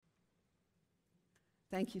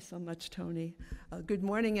Thank you so much, Tony. Good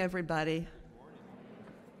morning, everybody.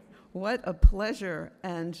 What a pleasure.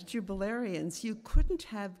 And Jubilarians, you couldn't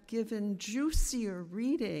have given juicier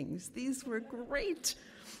readings. These were great.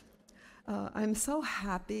 I'm so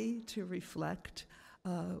happy to reflect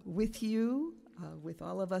with you, with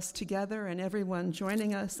all of us together and everyone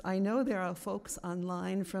joining us. I know there are folks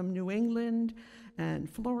online from New England and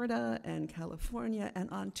Florida and California and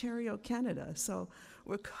Ontario, Canada. So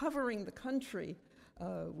we're covering the country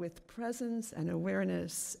with presence and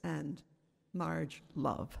awareness and Marge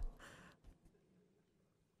love.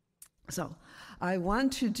 So I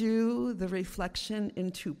want to do the reflection in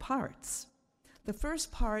two parts. The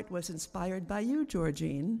first part was inspired by you,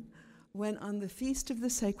 Georgine, when on the Feast of the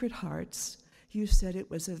Sacred Hearts, you said it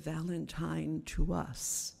was a Valentine to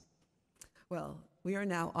us. Well, we are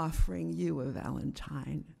now offering you a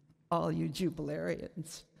Valentine, all you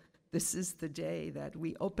Jubilarians. This is the day that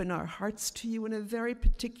we open our hearts to you in a very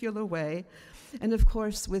particular way. And of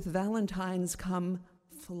course, with Valentines come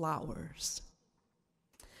flowers.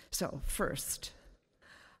 So first,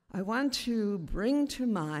 I want to bring to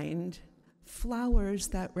mind flowers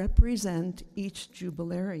that represent each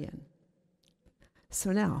Jubilarian.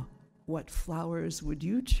 So now, what flowers would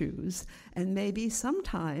you choose? And maybe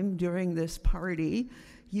sometime during this party,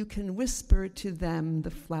 you can whisper to them the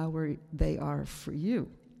flower they are for you.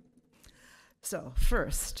 So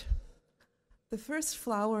first, the first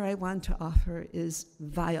flower I want to offer is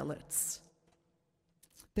violets.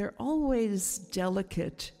 They're always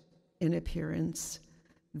delicate in appearance.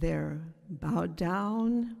 They're bowed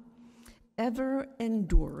down, ever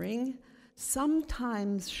enduring,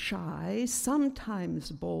 sometimes shy,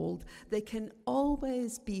 sometimes bold. They can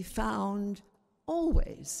always be found,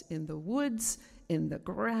 always in the woods, in the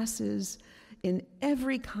grasses, in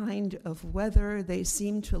every kind of weather. They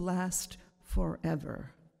seem to last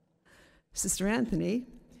forever. Sister Anthony,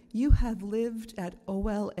 you have lived at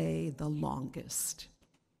OLA the longest.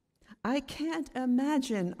 I can't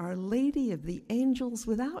imagine Our Lady of the Angels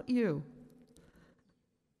without you.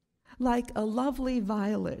 Like a lovely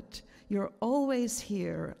violet, you're always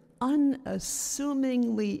here,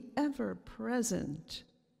 unassumingly ever present,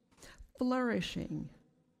 flourishing.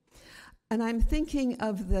 And I'm thinking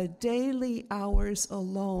of the daily hours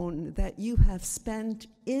alone that you have spent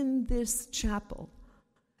in this chapel.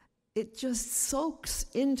 It just soaks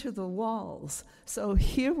into the walls. So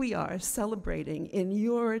here we are celebrating in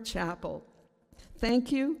your chapel.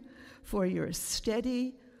 Thank you for your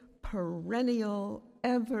steady, perennial,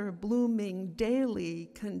 ever-blooming, daily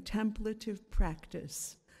contemplative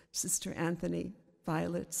practice. Sister Anthony,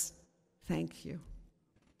 violets, thank you.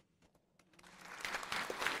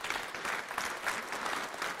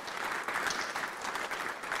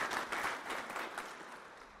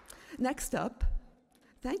 Next up,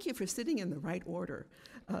 thank you for sitting in the right order.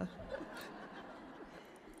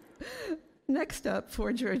 Next up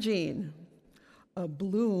for Georgine, a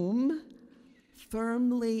bloom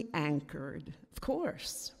firmly anchored, of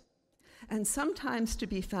course, and sometimes to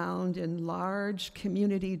be found in large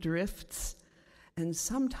community drifts, and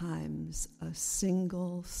sometimes a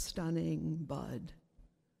single stunning bud.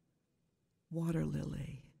 Water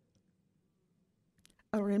lily.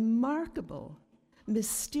 A remarkable,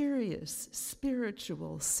 mysterious,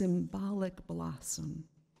 spiritual, symbolic blossom.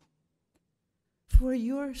 For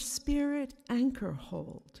your spirit anchor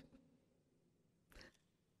hold,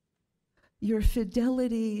 your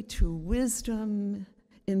fidelity to wisdom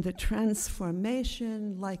in the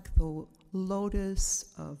transformation like the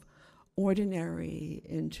lotus of ordinary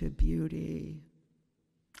into beauty,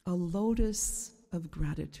 a lotus of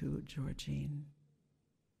gratitude, Georgine.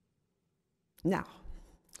 Now,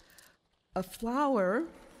 a flower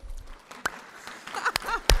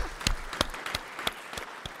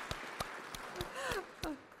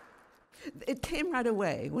it came right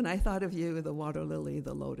away when I thought of you, the water lily,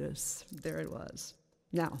 the lotus. There it was.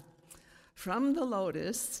 Now, from the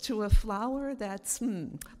lotus to a flower that's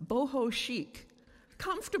boho chic,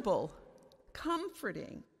 comfortable,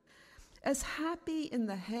 comforting, as happy in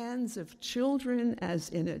the hands of children as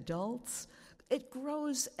in adults. It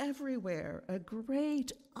grows everywhere, a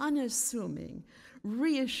great, unassuming,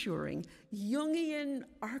 reassuring, Jungian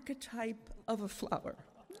archetype of a flower.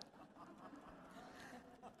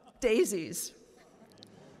 Daisies.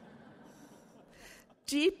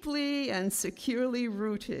 Deeply and securely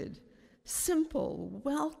rooted, simple,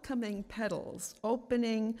 welcoming petals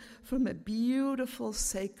opening from a beautiful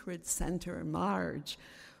sacred center, Marge,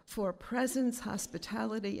 for presence,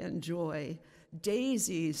 hospitality, and joy,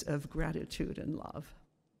 daisies of gratitude and love.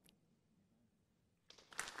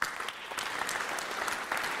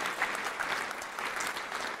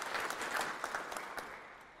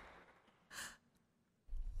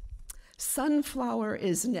 Sunflower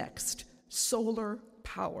is next, solar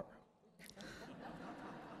power.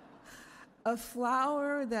 A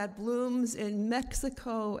flower that blooms in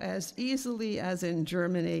Mexico as easily as in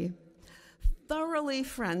Germany, thoroughly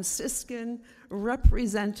Franciscan,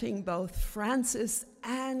 representing both Francis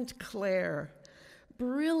and Clare,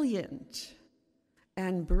 brilliant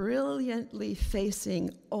and brilliantly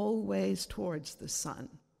facing always towards the sun.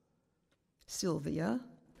 Sylvia,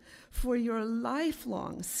 for your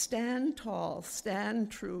lifelong stand tall, stand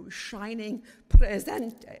true, shining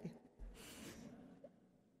presente,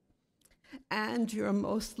 and your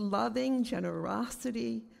most loving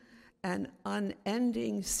generosity and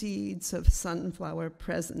unending seeds of sunflower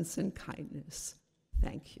presence and kindness.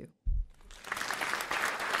 Thank you.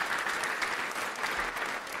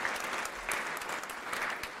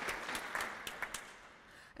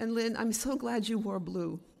 And Lynn, I'm so glad you wore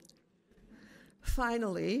blue.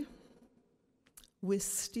 Finally,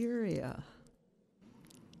 wisteria.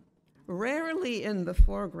 Rarely in the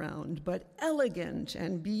foreground, but elegant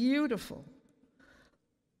and beautiful.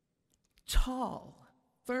 Tall,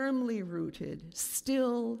 firmly rooted,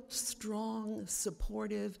 still, strong,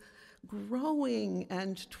 supportive, growing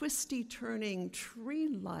and twisty-turning,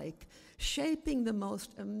 tree-like, shaping the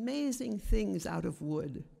most amazing things out of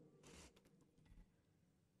wood.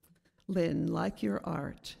 Lynn, like your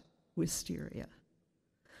art, wisteria.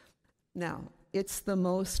 Now, it's the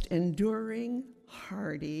most enduring,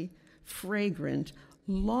 hardy, fragrant,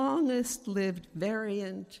 longest-lived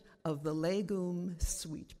variant of the legume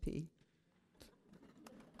sweet pea.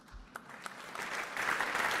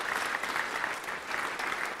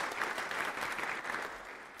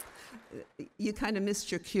 You kind of missed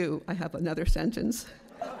your cue. I have another sentence.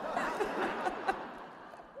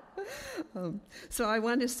 So I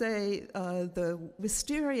want to say the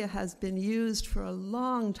wisteria has been used for a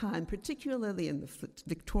long time, particularly in the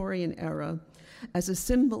Victorian era, as a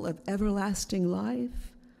symbol of everlasting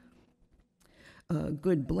life,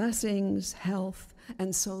 good blessings, health.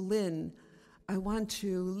 And so, Lynn, I want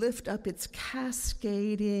to lift up its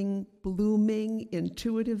cascading, blooming,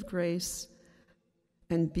 intuitive grace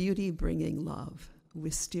and beauty-bringing love.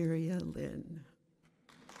 Wisteria Lynn.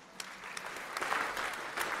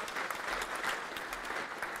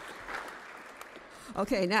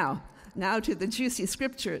 Okay, now to the juicy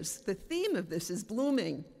scriptures. The theme of this is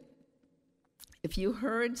blooming. If you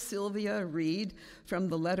heard Sylvia read from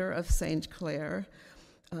the letter of St. Clare,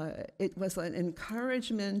 it was an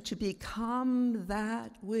encouragement to become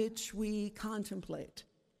that which we contemplate,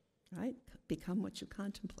 right? Become what you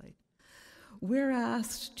contemplate. We're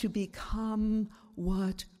asked to become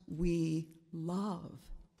what we love.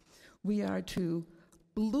 We are to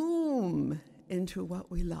bloom into what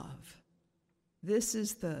we love. This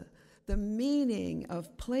is the meaning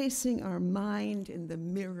of placing our mind in the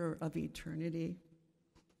mirror of eternity,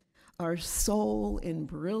 our soul in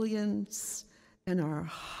brilliance, and our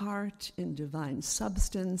heart in divine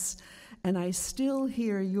substance. And I still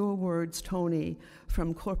hear your words, Tony,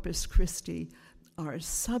 from Corpus Christi. Our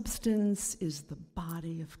substance is the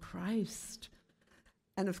body of Christ.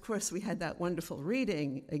 And of course, we had that wonderful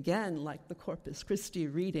reading, again, like the Corpus Christi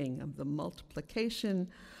reading of the multiplication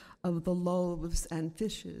of the loaves and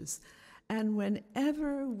fishes. And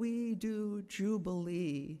whenever we do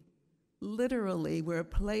Jubilee, literally, we're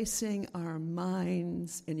placing our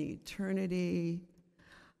minds in eternity,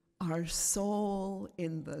 our soul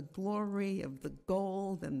in the glory of the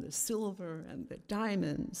gold and the silver and the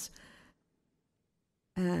diamonds,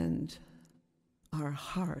 and our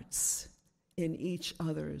hearts in each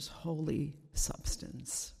other's holy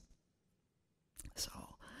substance.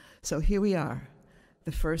 So here we are,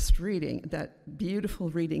 the first reading, that beautiful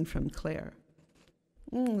reading from Clare.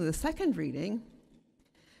 The second reading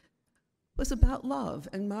was about love.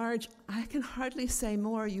 And Marge, I can hardly say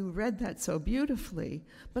more. You read that so beautifully.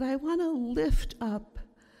 But I want to lift up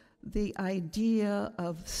the idea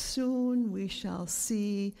of soon we shall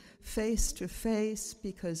see face to face,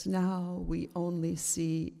 because now we only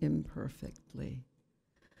see imperfectly.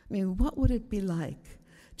 I mean, what would it be like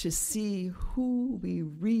to see who we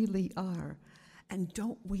really are? And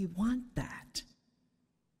don't we want that?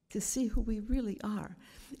 To see who we really are.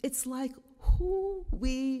 It's like who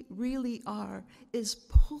we really are is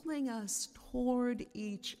pulling us toward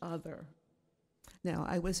each other. Now,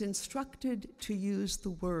 I was instructed to use the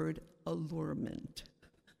word allurement.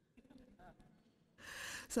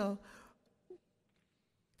 So,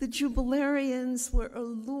 the Jubilarians were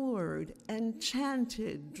allured,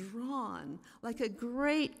 enchanted, drawn, like a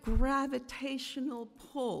great gravitational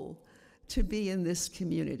pull to be in this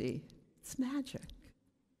community. It's magic.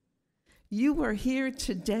 You are here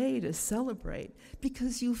today to celebrate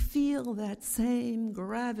because you feel that same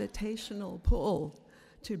gravitational pull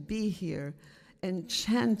to be here,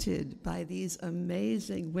 enchanted by these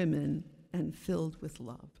amazing women and filled with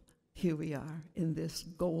love. Here we are in this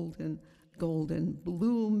golden, golden,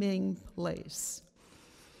 blooming place.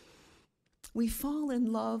 We fall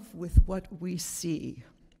in love with what we see.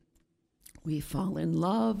 We fall in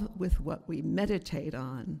love with what we meditate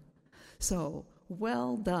on. So,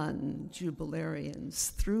 well done,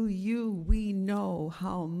 Jubilarians. Through you, we know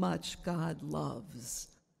how much God loves.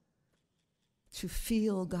 To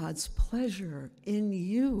feel God's pleasure in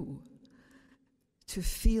you, to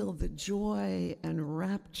feel the joy and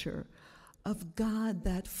rapture of God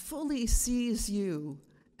that fully sees you,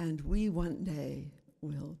 and we one day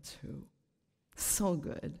will too. So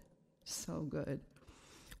good, so good.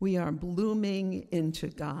 We are blooming into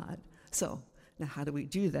God. So, now how do we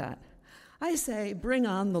do that? I say, bring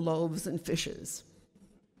on the loaves and fishes.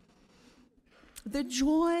 The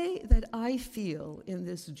joy that I feel in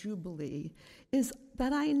this Jubilee is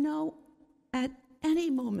that I know at any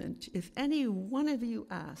moment, if any one of you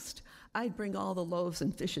asked, I'd bring all the loaves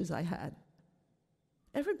and fishes I had.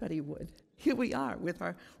 Everybody would. Here we are with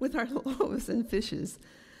our loaves and fishes.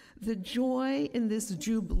 The joy in this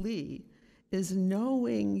Jubilee is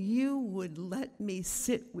knowing you would let me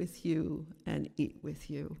sit with you and eat with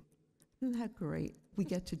you. Isn't that great? We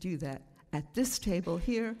get to do that at this table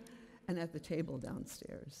here and at the table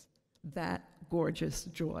downstairs. That gorgeous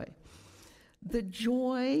joy. The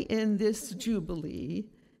joy in this Jubilee,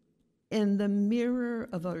 in the mirror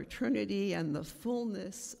of eternity and the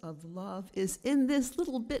fullness of love, is in this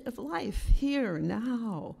little bit of life here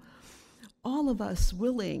now. All of us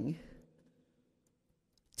willing,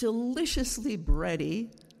 deliciously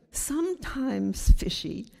bready, sometimes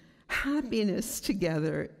fishy, happiness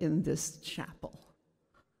together in this chapel.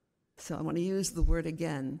 So I want to use the word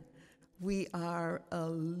again. We are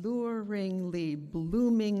alluringly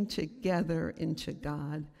blooming together into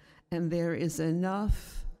God, and there is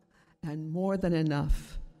enough and more than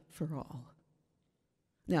enough for all.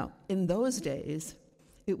 Now, in those days,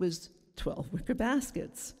 it was 12 wicker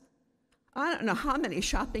baskets. I don't know how many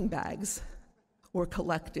shopping bags were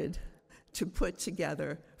collected to put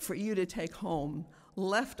together for you to take home,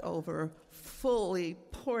 left over, fully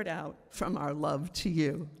poured out from our love to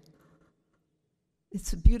you.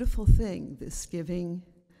 It's a beautiful thing, this giving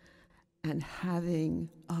and having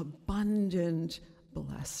abundant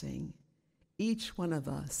blessing, each one of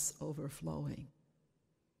us overflowing.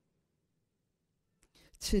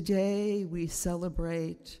 Today we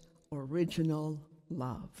celebrate original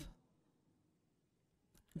love.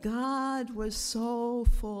 God was so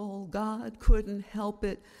full, God couldn't help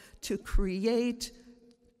it to create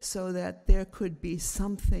so that there could be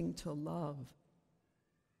something to love.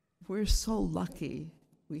 We're so lucky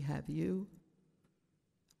we have you,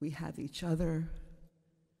 we have each other,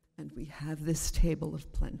 and we have this table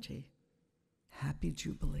of plenty. Happy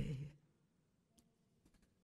Jubilee.